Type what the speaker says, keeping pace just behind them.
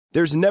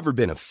There's never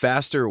been a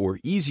faster or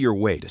easier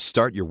way to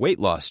start your weight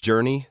loss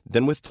journey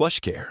than with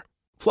PlushCare.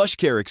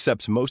 PlushCare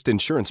accepts most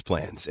insurance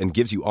plans and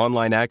gives you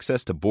online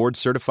access to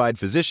board-certified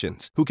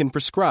physicians who can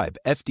prescribe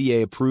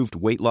FDA-approved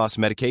weight loss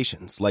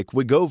medications like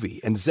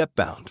Wegovy and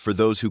Zepbound for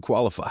those who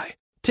qualify.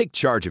 Take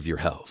charge of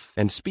your health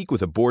and speak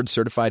with a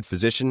board-certified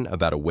physician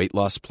about a weight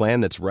loss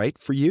plan that's right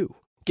for you.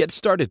 Get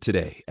started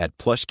today at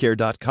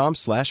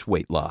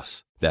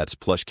plushcare.com/weight-loss. That's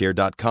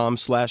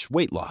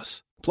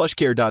plushcare.com/weight-loss.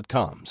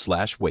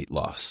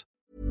 plushcare.com/weight-loss.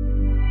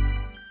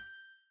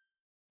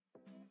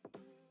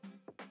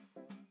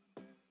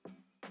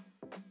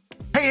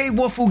 Hey,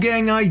 Waffle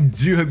Gang, I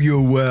do hope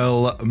you're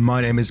well. My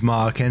name is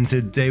Mark, and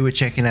today we're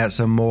checking out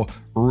some more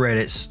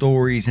Reddit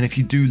stories. And if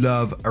you do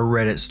love a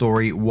Reddit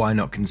story, why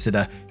not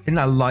consider hitting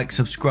that like,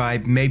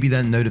 subscribe, maybe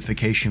that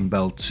notification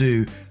bell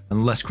too,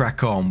 and let's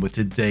crack on with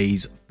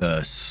today's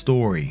first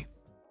story.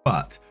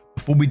 But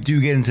before we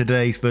do get into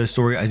today's first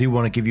story, I do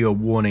want to give you a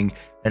warning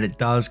that it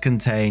does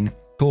contain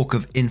talk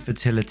of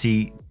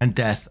infertility and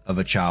death of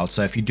a child.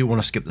 So if you do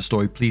want to skip the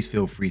story, please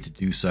feel free to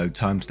do so.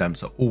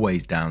 Timestamps are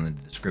always down in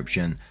the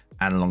description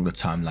and along the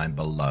timeline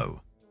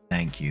below.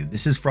 Thank you.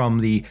 This is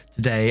from the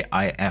Today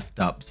I Effed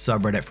Up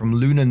subreddit from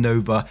Luna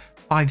Nova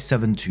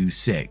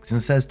 5726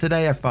 and says,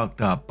 "Today I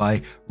fucked up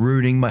by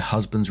ruining my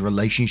husband's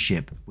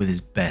relationship with his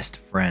best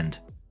friend.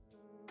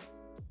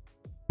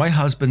 My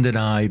husband and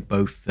I,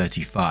 both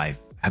 35,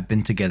 have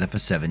been together for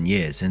 7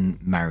 years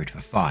and married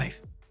for 5.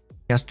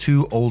 He has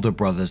 2 older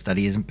brothers that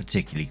he isn't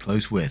particularly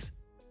close with.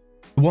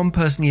 The one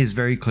person he is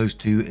very close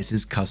to is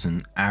his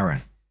cousin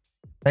Aaron.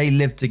 They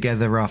lived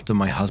together after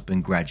my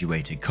husband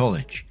graduated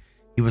college.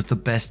 He was the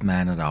best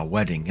man at our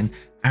wedding, and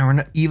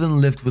Aaron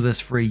even lived with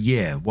us for a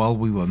year while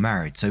we were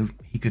married so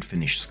he could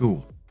finish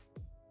school.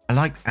 I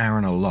liked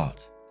Aaron a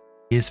lot.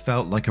 He has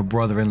felt like a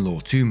brother-in-law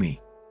to me,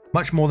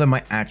 much more than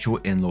my actual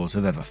in-laws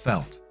have ever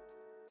felt.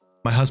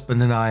 My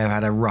husband and I have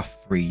had a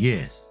rough 3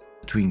 years.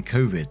 Between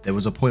COVID, there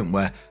was a point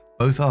where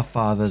both our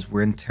fathers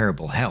were in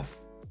terrible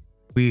health.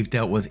 We've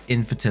dealt with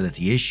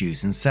infertility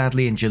issues, and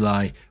sadly in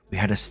July, we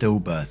had a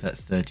stillbirth at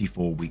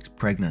 34 weeks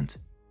pregnant.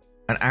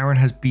 And Aaron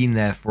has been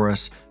there for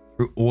us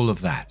through all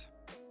of that.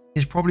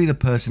 He's probably the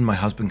person my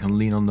husband can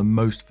lean on the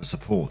most for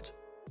support.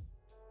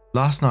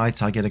 Last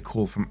night, I get a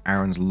call from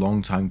Aaron's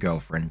longtime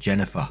girlfriend,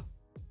 Jennifer.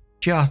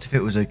 She asked if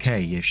it was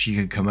okay if she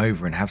could come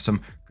over and have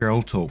some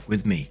girl talk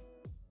with me.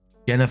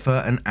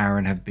 Jennifer and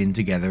Aaron have been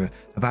together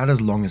about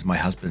as long as my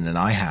husband and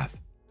I have.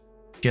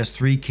 She has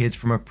 3 kids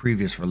from a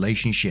previous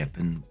relationship,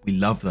 and we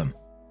love them.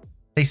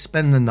 They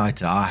spend the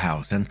night at our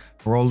house, and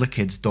for all the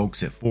kids dog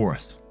sit for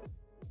us.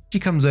 She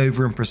comes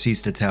over and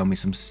proceeds to tell me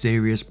some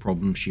serious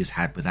problems she has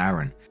had with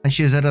Aaron, and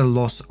she is at a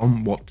loss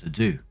on what to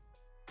do.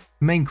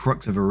 The main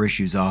crux of her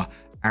issues are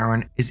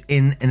Aaron is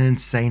in an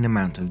insane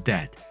amount of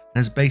debt and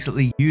has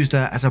basically used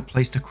her as a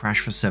place to crash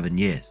for 7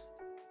 years.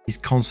 He's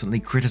constantly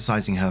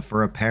criticizing her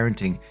for her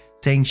parenting,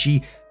 saying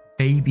she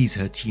babies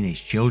her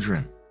teenage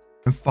children.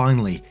 And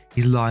finally,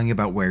 he's lying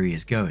about where he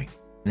is going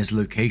and his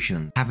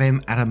location, have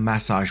him at a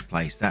massage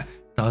place that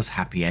does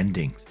happy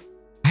endings.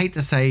 I hate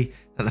to say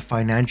that the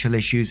financial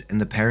issues and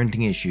the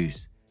parenting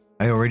issues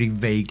I already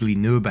vaguely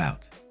knew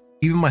about.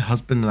 Even my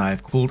husband and I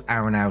have called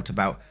Aaron out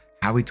about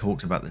how he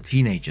talks about the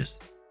teenagers,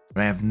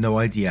 but I have no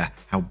idea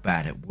how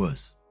bad it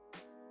was.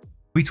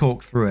 We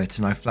talked through it,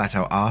 and I flat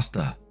out asked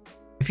her,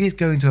 if he is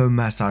going to a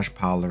massage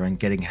parlor and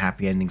getting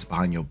happy endings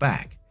behind your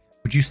back,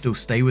 would you still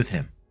stay with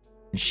him?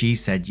 And she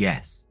said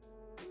yes.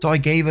 So I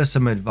gave her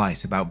some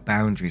advice about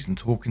boundaries and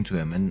talking to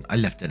him, and I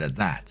left it at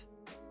that.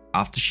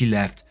 After she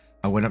left,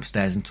 I went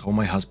upstairs and told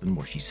my husband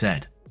what she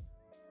said.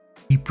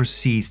 He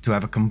proceeds to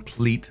have a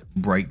complete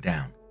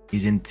breakdown.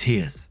 He's in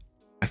tears.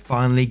 I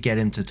finally get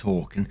him to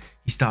talk, and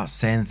he starts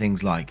saying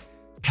things like,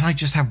 "Can I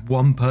just have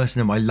one person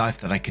in my life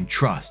that I can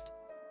trust?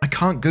 I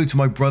can't go to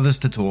my brothers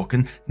to talk,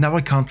 and now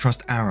I can't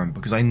trust Aaron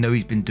because I know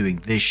he's been doing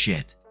this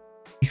shit.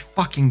 He's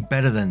fucking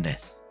better than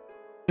this."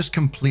 Just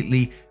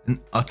completely and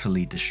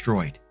utterly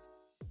destroyed.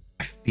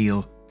 I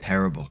feel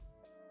terrible.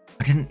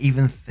 I didn't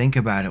even think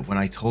about it when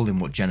I told him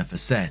what Jennifer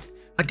said.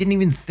 I didn't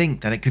even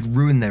think that it could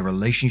ruin their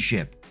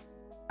relationship.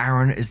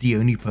 Aaron is the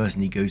only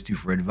person he goes to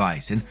for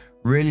advice and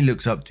really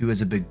looks up to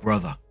as a big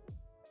brother.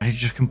 I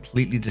just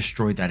completely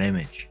destroyed that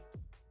image.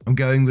 I'm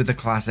going with the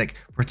classic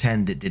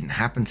pretend it didn't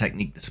happen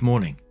technique this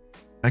morning.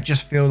 I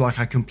just feel like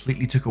I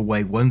completely took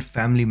away one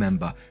family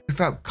member who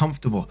felt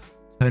comfortable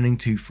turning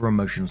to for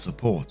emotional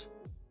support.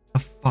 The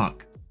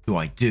fuck do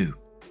I do?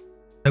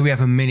 So we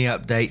have a mini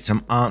update,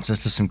 some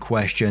answers to some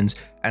questions,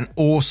 and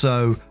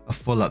also a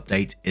full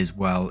update as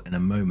well in a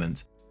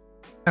moment.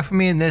 Now for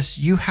me in this,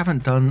 you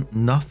haven't done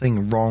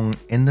nothing wrong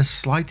in the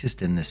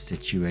slightest in this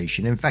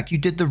situation. In fact, you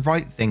did the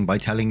right thing by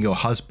telling your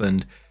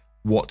husband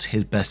what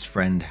his best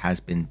friend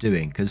has been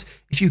doing, because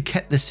if you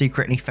kept this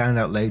secret and he found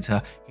out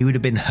later, he would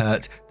have been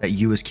hurt that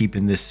you was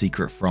keeping this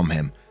secret from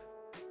him.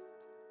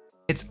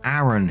 It's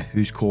Aaron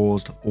who's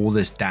caused all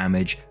this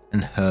damage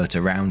and hurt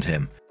around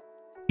him.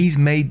 He's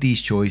made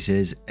these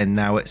choices, and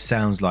now it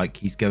sounds like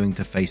he's going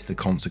to face the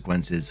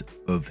consequences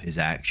of his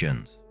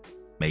actions.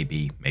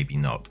 Maybe, maybe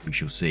not. We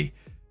shall see.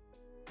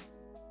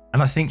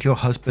 And I think your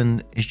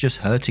husband is just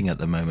hurting at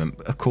the moment.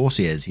 Of course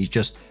he is. He's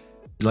just,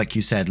 like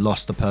you said,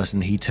 lost the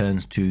person he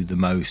turns to the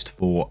most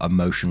for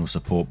emotional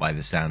support by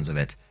the sounds of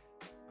it.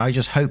 I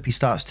just hope he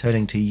starts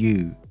turning to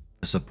you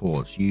for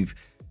support.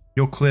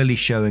 You're clearly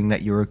showing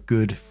that you're a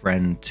good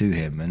friend to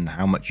him and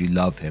how much you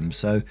love him.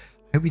 So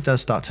I hope he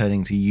does start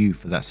turning to you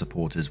for that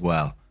support as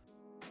well,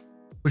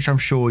 which I'm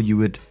sure you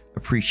would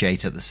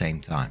appreciate at the same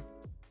time.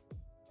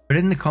 But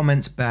in the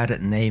comments, Bad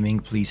at Naming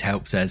Please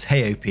Help says,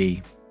 "Hey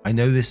OP, I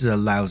know this is a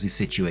lousy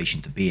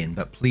situation to be in,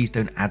 but please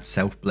don't add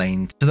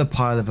self-blame to the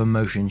pile of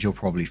emotions you're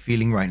probably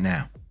feeling right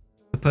now.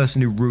 The person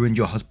who ruined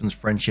your husband's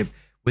friendship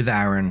with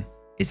Aaron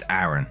is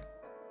Aaron.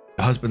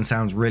 Your husband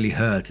sounds really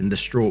hurt and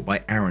distraught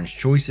by Aaron's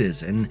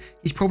choices, and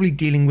he's probably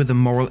dealing with the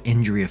moral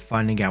injury of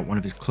finding out one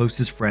of his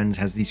closest friends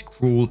has these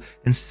cruel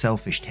and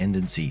selfish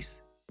tendencies.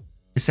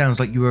 It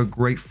sounds like you are a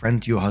great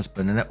friend to your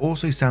husband, and it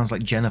also sounds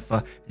like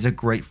Jennifer is a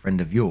great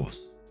friend of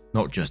yours,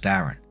 not just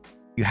Aaron.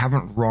 You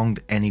haven't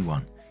wronged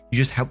anyone. You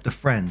just helped a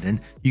friend,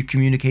 and you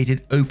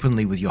communicated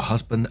openly with your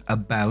husband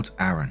about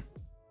Aaron."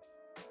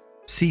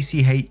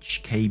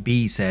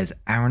 CCHKB says,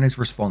 "Aaron is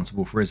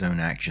responsible for his own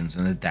actions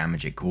and the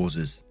damage it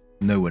causes.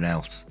 No one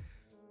else.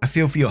 I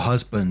feel for your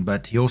husband,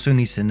 but he also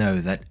needs to know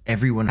that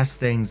everyone has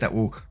things that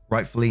will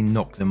rightfully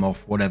knock them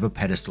off whatever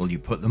pedestal you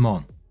put them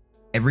on.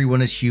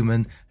 Everyone is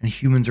human, and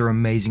humans are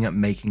amazing at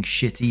making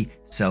shitty,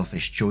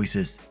 selfish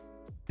choices.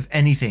 If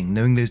anything,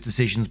 knowing those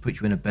decisions put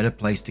you in a better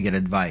place to get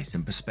advice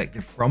and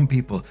perspective from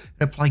people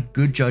and apply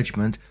good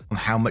judgment on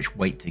how much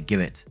weight to give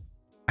it."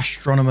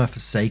 Astronomer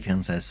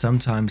Forsaken says,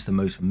 "Sometimes the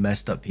most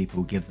messed up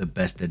people give the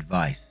best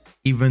advice,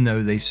 even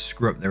though they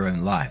screw up their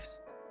own lives.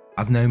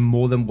 I've known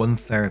more than one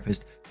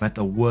therapist who had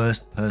the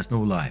worst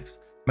personal lives,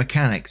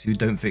 mechanics who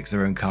don't fix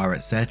their own car,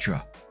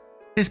 etc.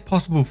 It's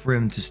possible for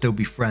him to still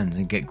be friends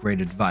and get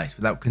great advice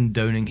without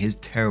condoning his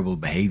terrible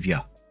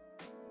behavior."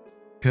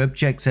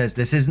 Curbcheck says,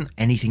 "This isn't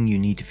anything you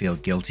need to feel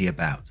guilty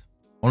about.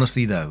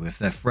 Honestly though, if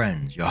they're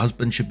friends, your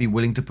husband should be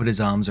willing to put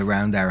his arms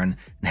around Aaron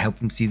and help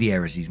him see the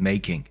errors he's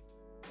making.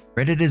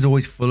 Reddit is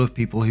always full of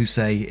people who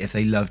say if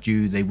they loved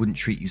you, they wouldn't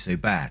treat you so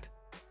bad.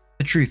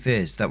 The truth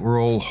is that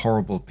we're all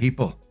horrible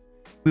people.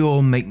 We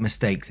all make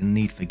mistakes and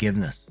need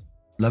forgiveness.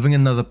 Loving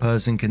another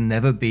person can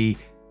never be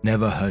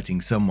never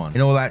hurting someone.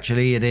 In all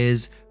actually, it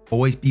is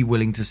always be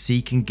willing to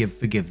seek and give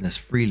forgiveness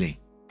freely.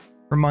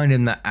 Remind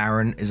him that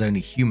Aaron is only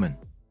human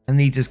and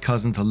needs his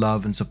cousin to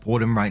love and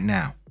support him right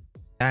now.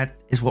 That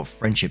is what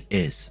friendship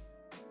is."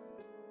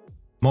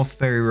 Moth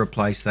Fairy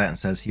replies to that and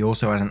says he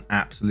also has an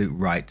absolute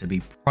right to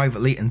be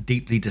privately and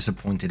deeply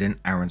disappointed in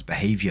Aaron's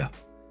behavior.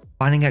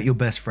 Finding out your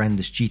best friend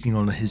is cheating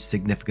on his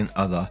significant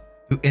other,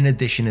 who in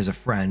addition is a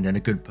friend and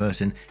a good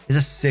person, is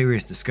a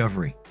serious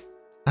discovery.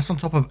 That's on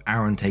top of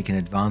Aaron taking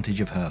advantage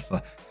of her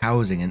for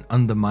housing and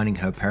undermining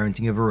her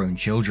parenting of her own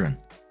children.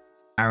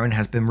 Aaron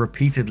has been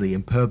repeatedly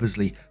and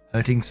purposely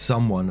hurting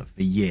someone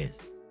for years.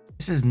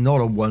 This is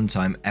not a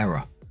one-time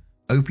error.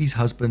 Opie's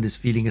husband is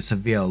feeling a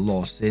severe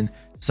loss in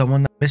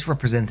someone that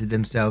misrepresented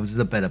themselves as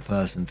a better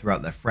person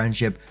throughout their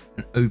friendship,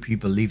 and Opie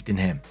believed in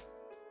him.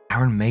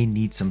 Aaron may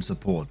need some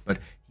support, but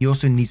he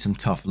also needs some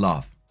tough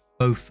love.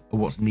 Both are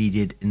what's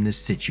needed in this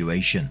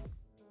situation.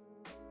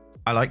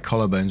 I Like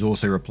Collarbones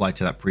also replied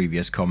to that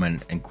previous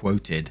comment and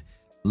quoted,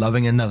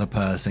 "Loving another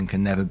person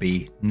can never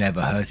be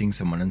never hurting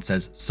someone," and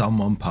says,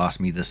 "Someone pass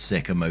me the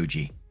sick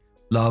emoji.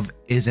 Love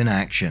is in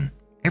action.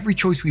 Every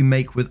choice we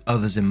make with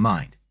others in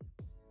mind.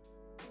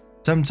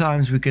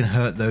 Sometimes we can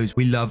hurt those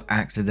we love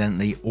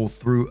accidentally or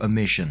through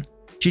omission.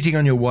 Cheating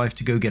on your wife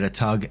to go get a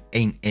tug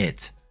ain't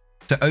it."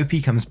 So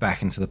OP comes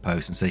back into the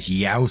post and says,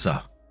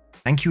 "Yowza.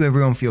 Thank you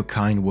everyone for your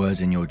kind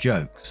words and your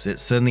jokes. It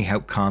certainly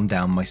helped calm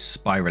down my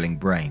spiraling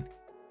brain.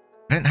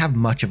 I don't have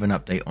much of an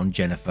update on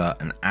Jennifer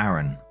and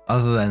Aaron,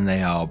 other than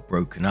they are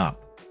broken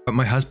up. But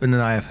my husband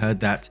and I have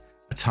heard that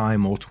a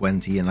time or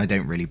 20 and I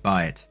don't really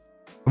buy it.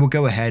 I will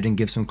go ahead and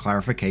give some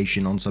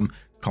clarification on some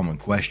common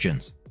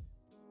questions.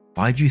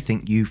 Why do you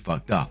think you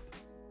fucked up?"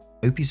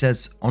 Opie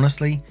says,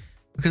 "Honestly,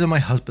 because of my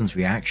husband's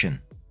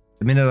reaction.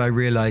 The minute I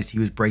realized he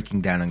was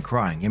breaking down and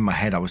crying, in my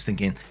head I was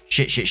thinking,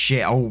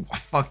 shit, oh, I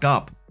fucked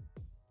up.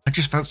 I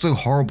just felt so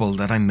horrible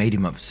that I made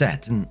him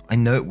upset, and I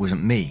know it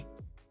wasn't me.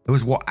 It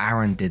was what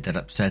Aaron did that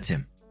upset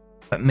him.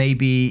 But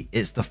maybe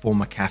it's the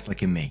former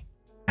Catholic in me.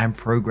 I'm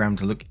programmed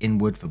to look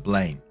inward for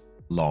blame.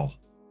 Lol."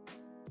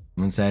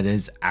 Someone said,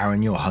 "Is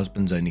Aaron your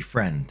husband's only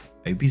friend?"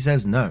 Opie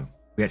says, "No.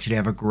 We actually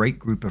have a great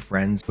group of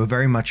friends who are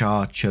very much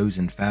our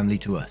chosen family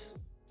to us.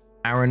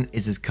 Aaron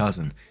is his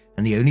cousin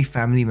and the only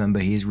family member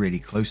he is really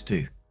close to.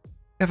 We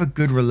have a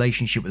good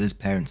relationship with his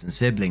parents and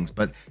siblings,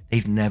 but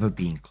they've never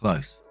been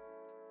close.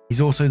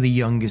 He's also the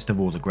youngest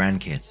of all the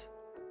grandkids.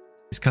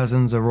 His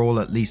cousins are all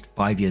at least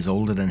 5 years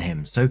older than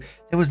him, so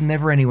there was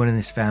never anyone in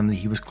his family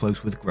he was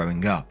close with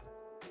growing up.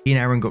 He and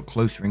Aaron got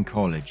closer in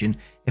college, and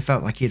it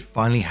felt like he had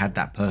finally had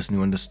that person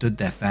who understood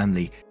their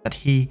family that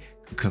he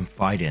could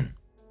confide in."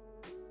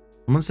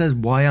 Someone says,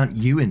 "Why aren't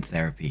you in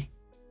therapy?"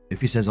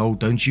 Opie says, "Oh,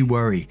 don't you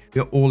worry,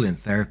 we're all in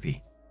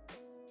therapy.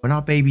 When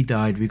our baby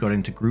died, we got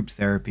into group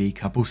therapy,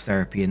 couples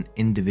therapy, and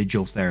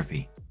individual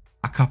therapy.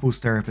 Our couples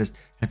therapist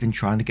has been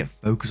trying to get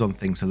focus on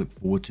things to look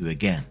forward to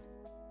again.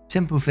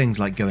 Simple things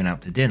like going out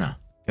to dinner,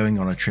 going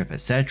on a trip,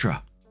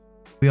 etc.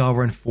 We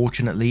are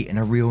unfortunately in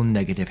a real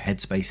negative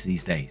headspace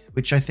these days,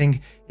 which I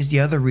think is the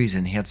other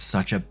reason he had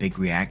such a big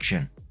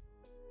reaction.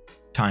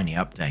 Tiny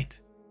update.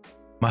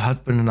 My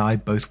husband and I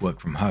both work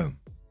from home.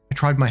 I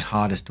tried my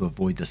hardest to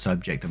avoid the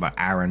subject about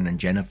Aaron and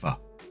Jennifer.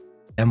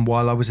 Then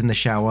while I was in the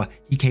shower,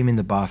 he came in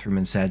the bathroom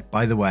and said,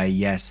 "By the way,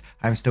 yes,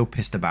 I'm still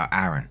pissed about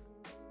Aaron."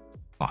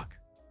 Fuck.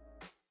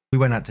 We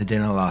went out to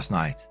dinner last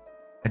night.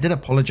 I did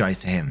apologize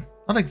to him.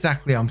 Not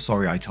exactly "I'm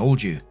sorry I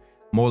told you,"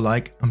 more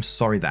like "I'm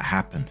sorry that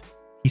happened."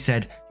 He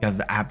said, "You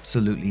have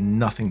absolutely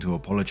nothing to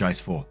apologize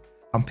for.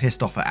 I'm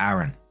pissed off at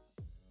Aaron."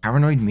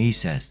 Paranoid me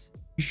says,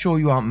 "You sure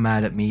you aren't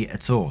mad at me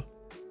at all?"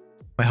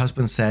 My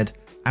husband said,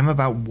 "I'm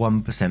about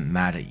 1%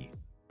 mad at you,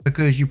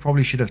 because you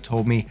probably should have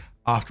told me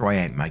after I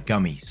ate my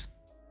gummies."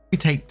 We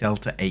take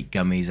Delta 8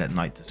 gummies at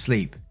night to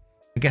sleep.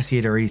 I guess he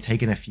had already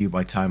taken a few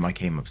by the time I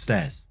came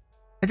upstairs.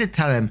 I did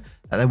tell him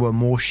that there were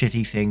more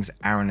shitty things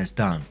Aaron has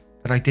done,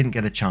 but I didn't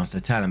get a chance to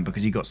tell him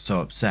because he got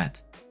so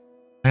upset.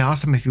 I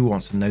asked him if he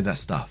wants to know that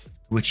stuff, to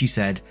which he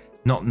said,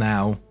 "Not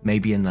now,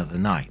 maybe another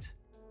night."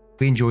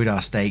 We enjoyed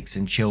our steaks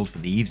and chilled for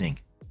the evening.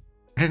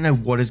 I don't know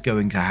what is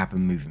going to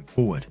happen moving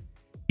forward.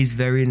 He's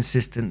very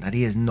insistent that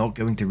he is not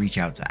going to reach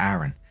out to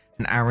Aaron,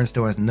 and Aaron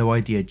still has no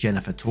idea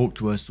Jennifer talked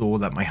to us or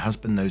that my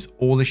husband knows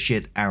all the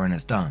shit Aaron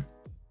has done.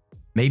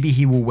 Maybe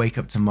he will wake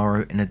up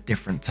tomorrow in a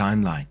different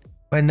timeline,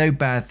 where no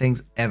bad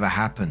things ever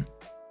happen.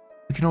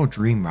 We can all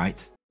dream,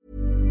 right?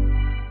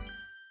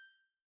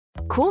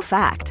 Cool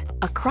fact,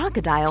 a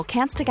crocodile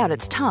can't stick out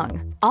its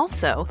tongue.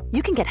 Also,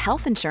 you can get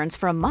health insurance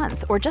for a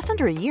month or just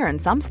under a year in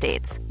some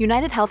states.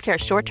 United Healthcare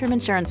short-term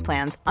insurance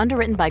plans,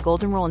 underwritten by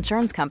Golden Rule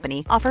Insurance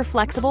Company, offer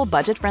flexible,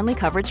 budget-friendly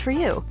coverage for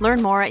you.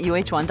 Learn more at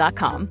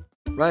uh1.com.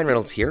 Ryan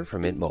Reynolds here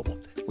from Mint Mobile.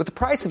 With the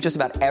price of just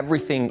about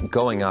everything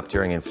going up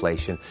during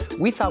inflation,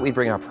 we thought we'd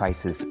bring our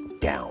prices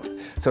down.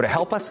 So to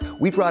help us,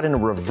 we brought in a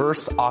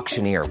reverse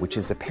auctioneer, which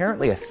is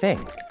apparently a thing.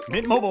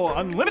 Mint Mobile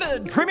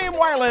Unlimited Premium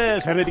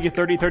Wireless. How to get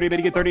 30, 30, bit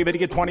to get 30, bit to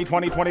get 20,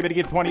 20, 20, bit to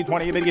get 20,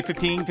 20, bit to get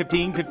 15,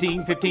 15,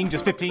 15, 15,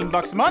 just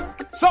 $15 a month?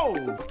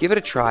 Sold! Give it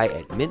a try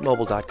at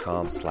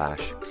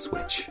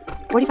mintmobile.com/switch.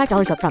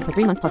 $45 up front for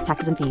 3 months plus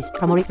taxes and fees.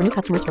 Promo rate for new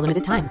customers for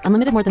limited time.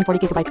 Unlimited more than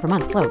 40 gigabytes per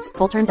month. Slows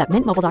full terms at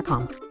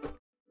mintmobile.com.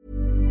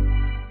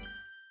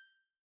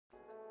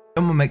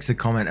 Someone makes a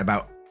comment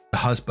about the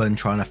husband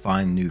trying to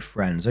find new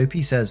friends.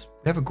 OP says,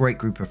 "We have a great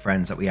group of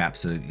friends that we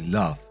absolutely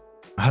love.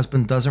 My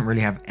husband doesn't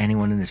really have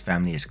anyone in his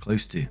family he's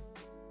close to.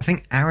 I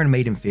think Aaron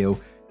made him feel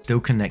still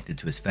connected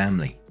to his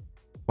family.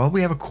 While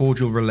we have a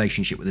cordial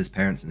relationship with his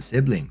parents and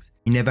siblings,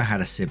 he never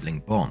had a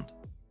sibling bond.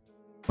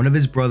 One of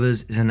his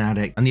brothers is an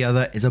addict and the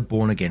other is a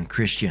born-again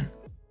Christian,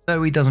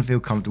 so he doesn't feel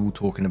comfortable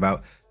talking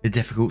about the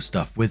difficult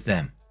stuff with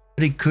them.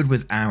 But he could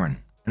with Aaron,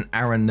 and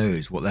Aaron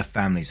knows what their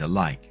families are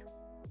like."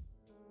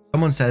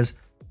 Someone says,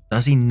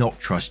 "Does he not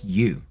trust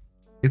you?"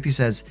 Opie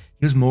says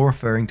he was more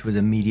referring to his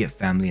immediate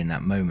family in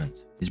that moment.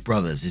 His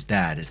brothers, his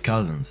dad, his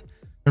cousins.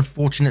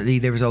 Unfortunately,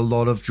 there is a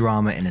lot of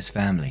drama in his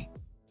family.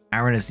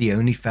 Aaron is the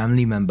only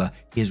family member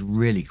he is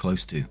really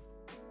close to.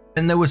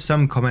 Then there were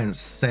some comments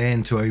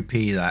saying to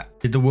OP that,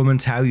 "Did the woman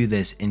tell you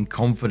this in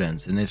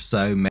confidence? And if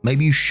so,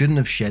 maybe you shouldn't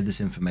have shared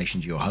this information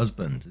to your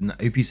husband." And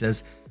OP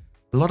says,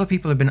 "A lot of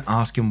people have been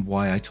asking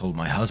why I told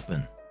my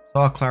husband,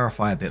 so I'll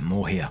clarify a bit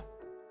more here.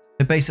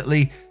 So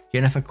basically,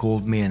 Jennifer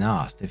called me and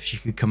asked if she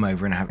could come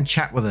over and have a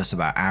chat with us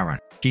about Aaron.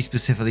 She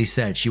specifically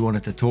said she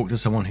wanted to talk to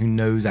someone who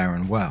knows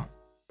Aaron well.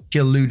 She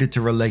alluded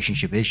to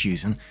relationship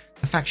issues, and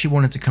the fact she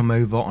wanted to come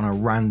over on a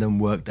random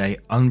workday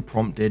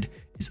unprompted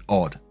is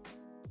odd.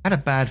 I had a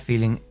bad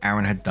feeling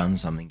Aaron had done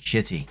something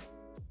shitty.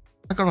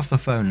 I got off the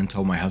phone and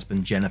told my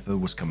husband Jennifer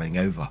was coming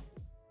over.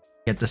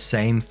 He had the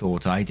same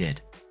thought I did.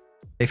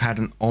 They've had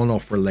an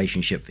on-off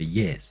relationship for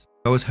years.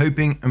 I was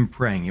hoping and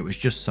praying it was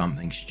just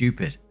something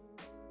stupid.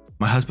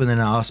 My husband then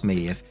asked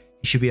me if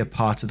he should be a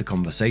part of the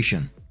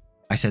conversation.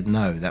 I said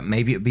no, that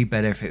maybe it would be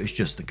better if it was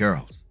just the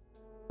girls.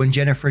 When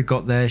Jennifer had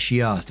got there,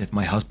 she asked if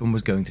my husband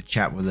was going to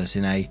chat with us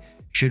in a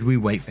should we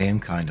wait for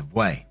him kind of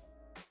way.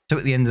 So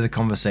at the end of the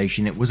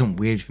conversation, it wasn't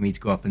weird for me to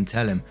go up and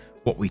tell him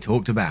what we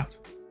talked about.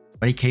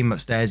 When he came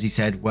upstairs, he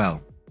said,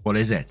 "Well, what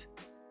is it?"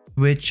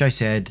 To which I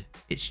said,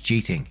 "It's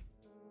cheating."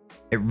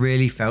 It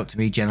really felt to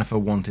me Jennifer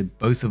wanted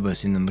both of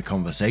us in on the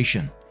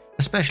conversation,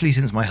 especially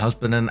since my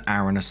husband and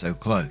Aaron are so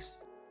close.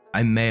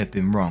 I may have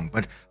been wrong,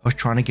 but I was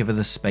trying to give her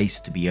the space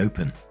to be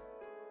open.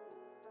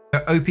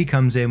 So OP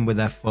comes in with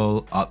a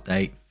full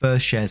update,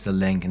 first shares the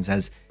link and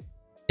says,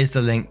 "Here's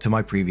the link to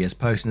my previous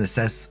post," and it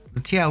says,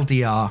 "The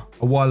TLDR,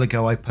 a while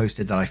ago I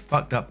posted that I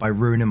fucked up by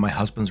ruining my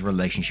husband's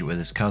relationship with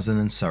his cousin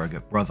and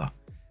surrogate brother.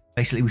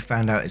 Basically, we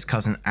found out his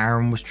cousin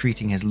Aaron was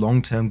treating his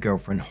long-term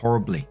girlfriend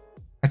horribly.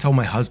 I told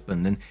my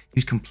husband and he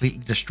was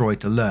completely destroyed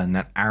to learn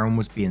that Aaron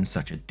was being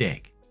such a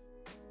dick.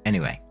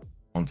 Anyway,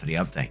 on to the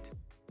update.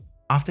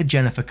 After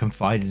Jennifer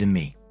confided in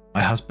me,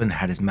 my husband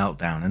had his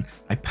meltdown and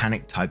I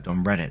panic typed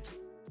on Reddit.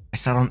 I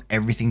sat on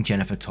everything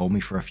Jennifer told me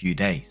for a few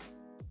days.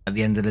 At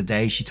the end of the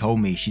day, she told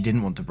me she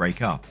didn't want to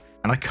break up,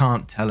 and I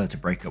can't tell her to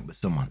break up with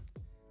someone.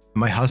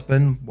 My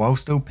husband, while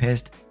still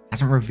pissed,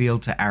 hasn't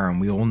revealed to Aaron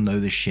we all know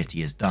the shit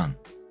he has done.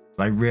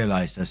 But I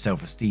realized her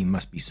self-esteem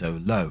must be so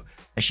low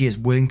that she is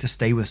willing to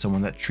stay with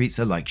someone that treats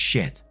her like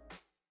shit.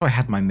 So I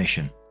had my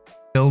mission.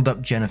 Build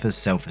up Jennifer's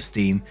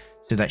self-esteem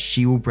so that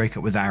she will break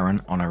up with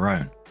Aaron on her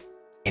own.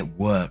 It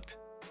worked.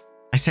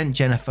 I sent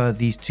Jennifer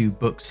these 2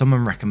 books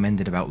someone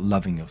recommended about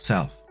loving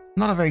yourself.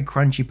 Not a very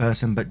crunchy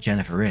person, but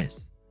Jennifer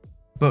is.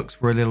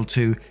 Books were a little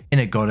too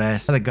inner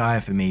goddess, other guy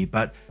for me,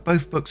 but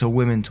both books are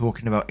women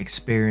talking about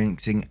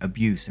experiencing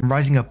abuse and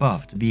rising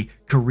above to be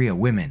career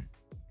women.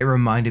 It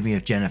reminded me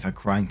of Jennifer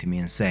crying to me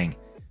and saying,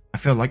 I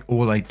feel like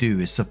all I do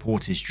is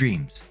support his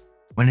dreams.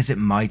 When is it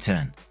my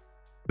turn?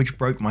 Which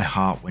broke my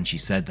heart when she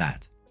said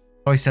that.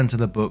 So I sent her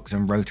the books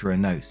and wrote her a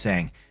note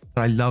saying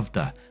that I loved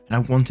her and I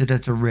wanted her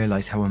to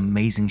realize how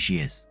amazing she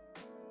is.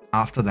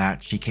 After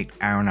that, she kicked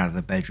Aaron out of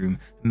the bedroom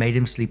and made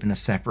him sleep in a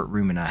separate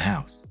room in her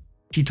house.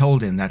 She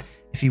told him that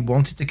if he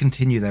wanted to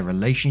continue their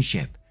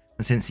relationship,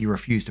 and since he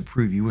refused to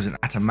prove he wasn't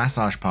at a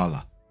massage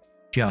parlor,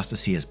 she asked to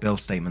see his bill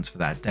statements for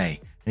that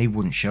day and he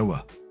wouldn't show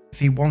her. If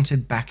he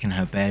wanted back in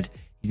her bed,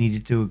 he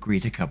needed to agree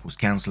to couples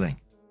counseling,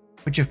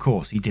 which of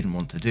course he didn't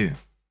want to do.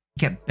 He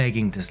kept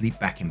begging to sleep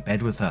back in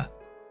bed with her.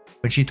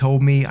 When she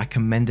told me, I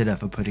commended her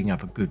for putting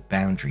up a good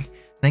boundary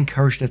and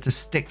encouraged her to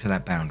stick to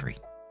that boundary.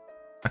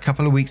 A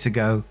couple of weeks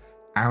ago,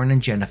 Aaron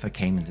and Jennifer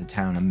came into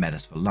town and met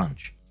us for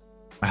lunch.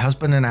 My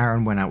husband and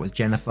Aaron went out with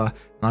Jennifer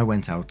and I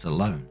went out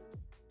alone.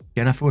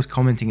 Jennifer was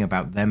commenting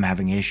about them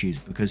having issues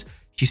because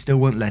she still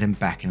won't let him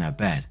back in her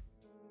bed.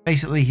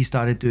 Basically, he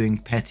started doing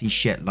petty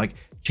shit like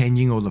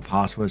changing all the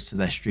passwords to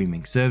their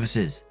streaming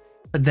services,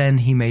 but then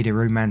he made a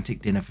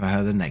romantic dinner for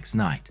her the next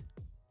night.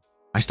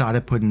 I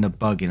started putting the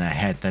bug in her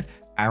head that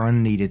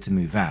Aaron needed to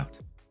move out.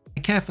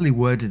 I carefully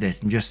worded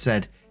it and just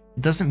said,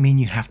 it doesn't mean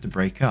you have to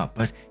break up,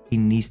 but he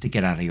needs to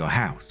get out of your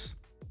house.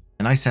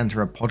 And I sent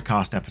her a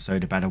podcast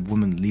episode about a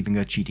woman leaving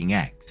her cheating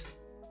ex.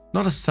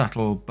 Not as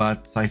subtle,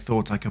 but I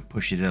thought I could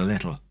push it a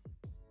little.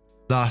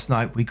 Last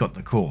night we got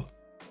the call.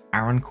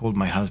 Aaron called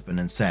my husband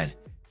and said,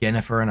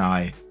 Jennifer and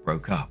I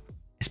broke up.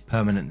 It's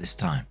permanent this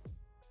time.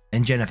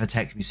 Then Jennifer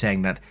texted me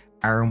saying that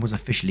Aaron was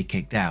officially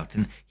kicked out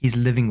and he's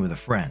living with a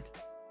friend.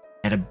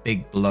 They had a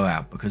big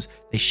blowout because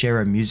they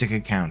share a music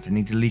account and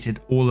he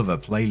deleted all of her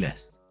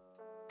playlists.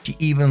 She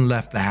even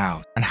left the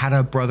house and had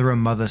her brother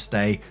and mother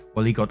stay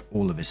while he got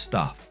all of his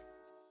stuff.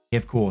 He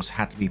of course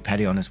had to be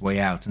petty on his way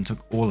out and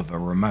took all of her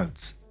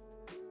remotes.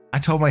 I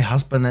told my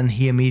husband and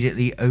he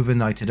immediately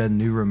overnighted her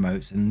new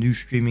remotes and new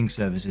streaming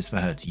services for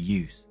her to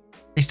use.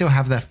 They still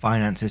have their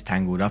finances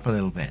tangled up a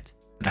little bit,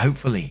 but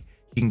hopefully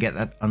she can get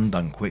that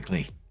undone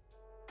quickly.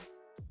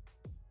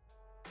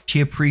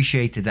 She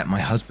appreciated that my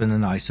husband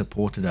and I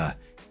supported her,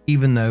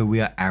 even though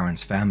we are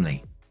Aaron's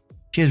family.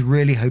 She is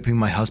really hoping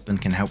my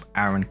husband can help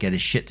Aaron get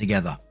his shit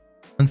together.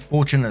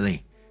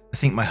 Unfortunately, I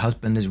think my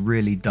husband is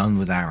really done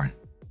with Aaron.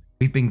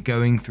 We've been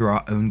going through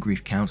our own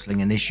grief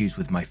counseling and issues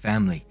with my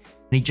family,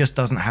 and he just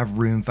doesn't have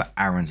room for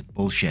Aaron's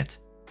bullshit.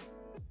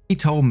 He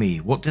told me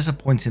what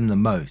disappoints him the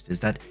most is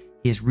that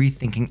he is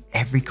rethinking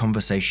every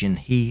conversation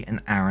he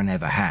and Aaron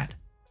ever had.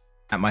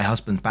 At my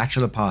husband's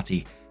bachelor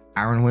party,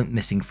 Aaron went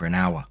missing for an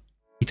hour.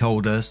 He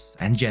told us,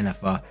 and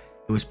Jennifer,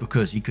 it was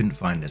because he couldn't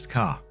find his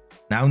car.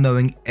 Now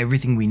knowing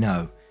everything we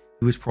know,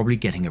 he was probably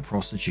getting a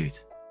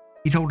prostitute.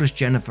 He told us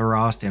Jennifer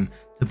asked him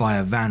to buy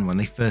a van when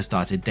they first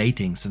started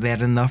dating so they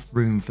had enough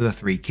room for the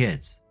 3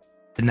 kids.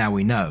 But now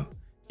we know,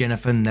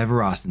 Jennifer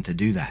never asked him to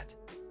do that.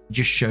 He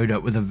just showed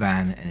up with a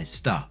van and his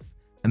stuff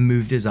and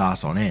moved his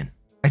ass on in.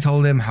 I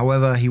told him,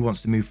 however, he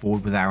wants to move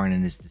forward with Aaron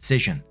in his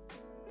decision.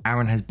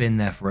 Aaron has been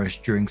there for us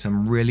during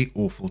some really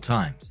awful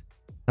times.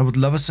 I would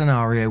love a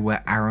scenario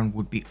where Aaron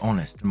would be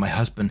honest and my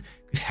husband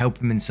could help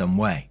him in some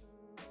way.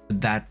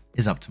 But that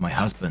is up to my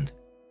husband.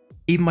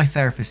 Even my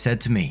therapist said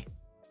to me,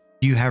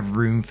 do you have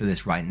room for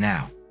this right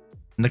now?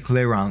 And the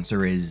clear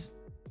answer is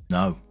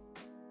no.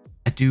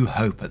 I do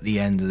hope at the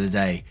end of the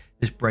day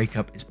this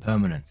breakup is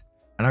permanent,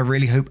 and I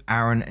really hope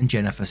Aaron and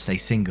Jennifer stay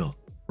single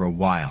for a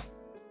while.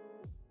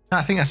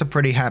 I think that's a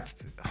pretty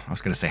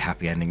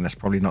happy ending. That's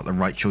probably not the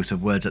right choice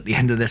of words at the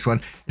end of this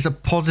one. It's a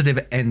positive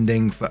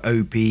ending for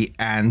OP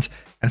and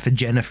for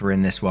Jennifer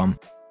in this one.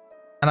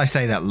 And I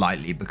say that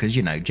lightly because,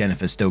 you know,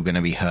 Jennifer's still going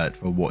to be hurt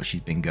for what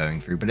she's been going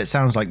through. But it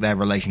sounds like their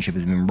relationship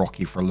has been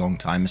rocky for a long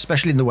time,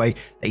 especially in the way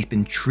that he's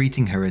been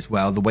treating her as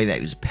well, the way that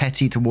he was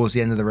petty towards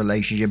the end of the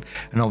relationship,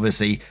 and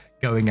obviously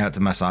going out to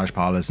massage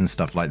parlors and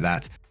stuff like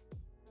that.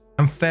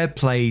 And fair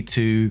play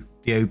to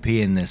the OP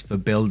in this for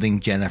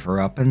building Jennifer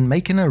up and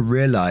making her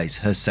realize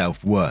her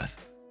self-worth.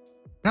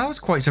 And I was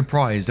quite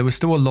surprised. There were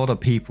still a lot of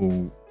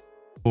people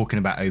talking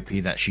about OP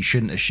that she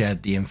shouldn't have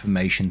shared the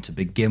information to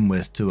begin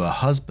with to her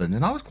husband,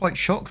 and I was quite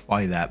shocked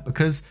by that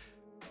because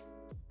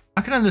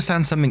I can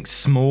understand something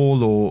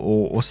small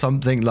or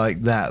something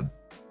like that,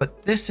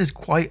 but this is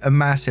quite a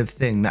massive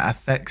thing that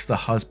affects the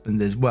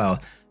husband as well,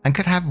 and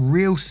could have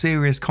real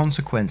serious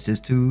consequences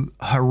to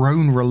her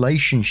own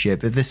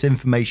relationship if this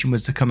information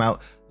was to come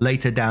out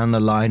later down the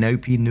line.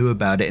 Opie knew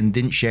about it and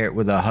didn't share it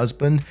with her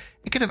husband.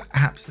 It could have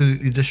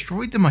absolutely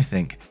destroyed them, I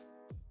think.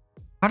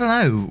 I don't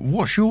know.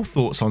 What's your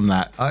thoughts on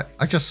that?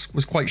 I just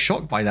was quite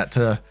shocked by that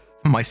for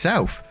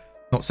myself.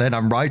 Not saying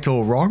I'm right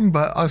or wrong,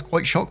 but I was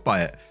quite shocked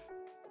by it.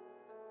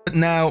 But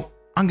now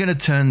I'm going to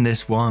turn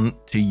this one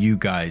to you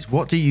guys.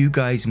 What do you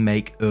guys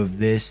make of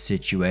this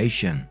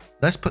situation?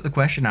 Let's put the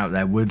question out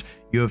there. Would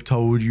you have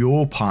told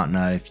your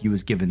partner if you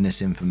was given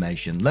this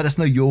information? Let us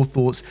know your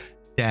thoughts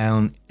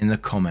down in the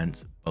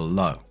comments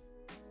below.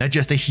 Now,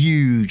 just a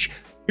huge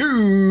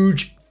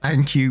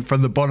thank you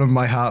from the bottom of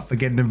my heart for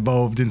getting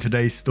involved in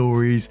today's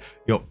stories.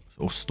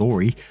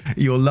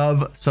 Your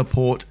love,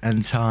 support,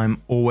 and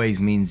time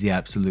always means the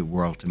absolute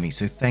world to me.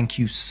 So thank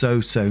you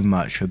so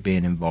much for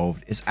being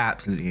involved. It's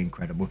absolutely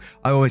incredible.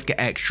 I always get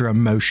extra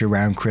emotion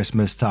around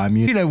Christmas time.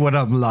 You know what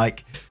I'm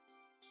like.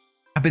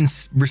 I've been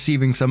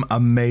receiving some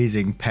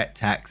amazing pet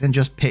tags and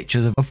just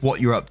pictures of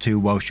what you're up to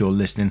whilst you're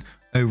listening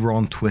over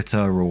on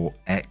Twitter or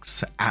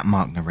X at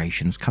Mark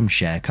Narrations. Come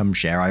share.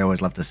 I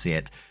always love to see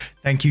it.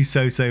 Thank you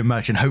so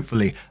much, and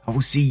hopefully I will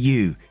see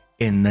you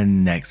in the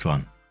next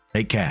one.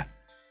 Take care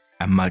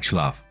and much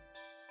love.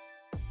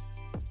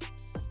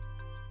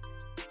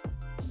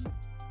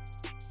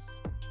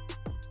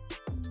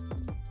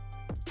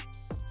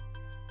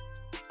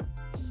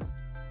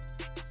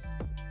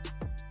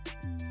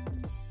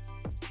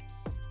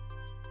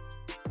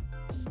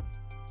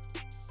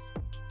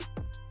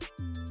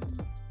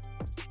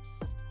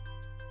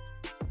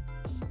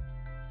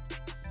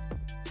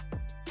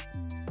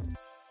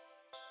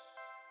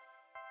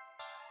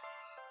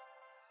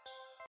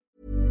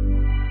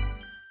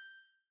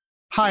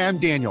 Hi, I'm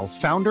Daniel,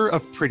 founder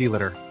of Pretty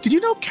Litter. Did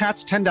you know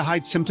cats tend to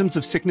hide symptoms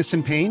of sickness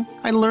and pain?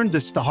 I learned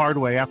this the hard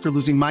way after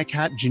losing my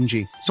cat,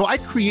 Gingy. So I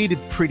created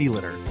Pretty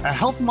Litter, a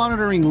health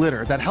monitoring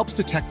litter that helps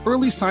detect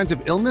early signs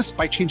of illness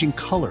by changing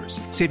colors,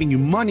 saving you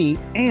money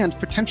and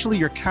potentially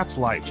your cat's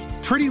life.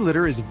 Pretty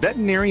Litter is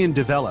veterinarian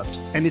developed,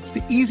 and it's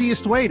the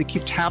easiest way to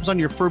keep tabs on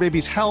your fur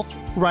baby's health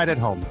right at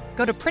home.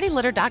 Go to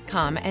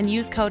prettylitter.com and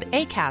use code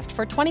ACAST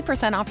for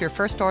 20% off your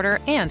first order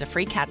and a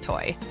free cat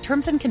toy.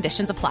 Terms and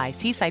conditions apply.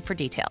 See site for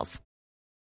details.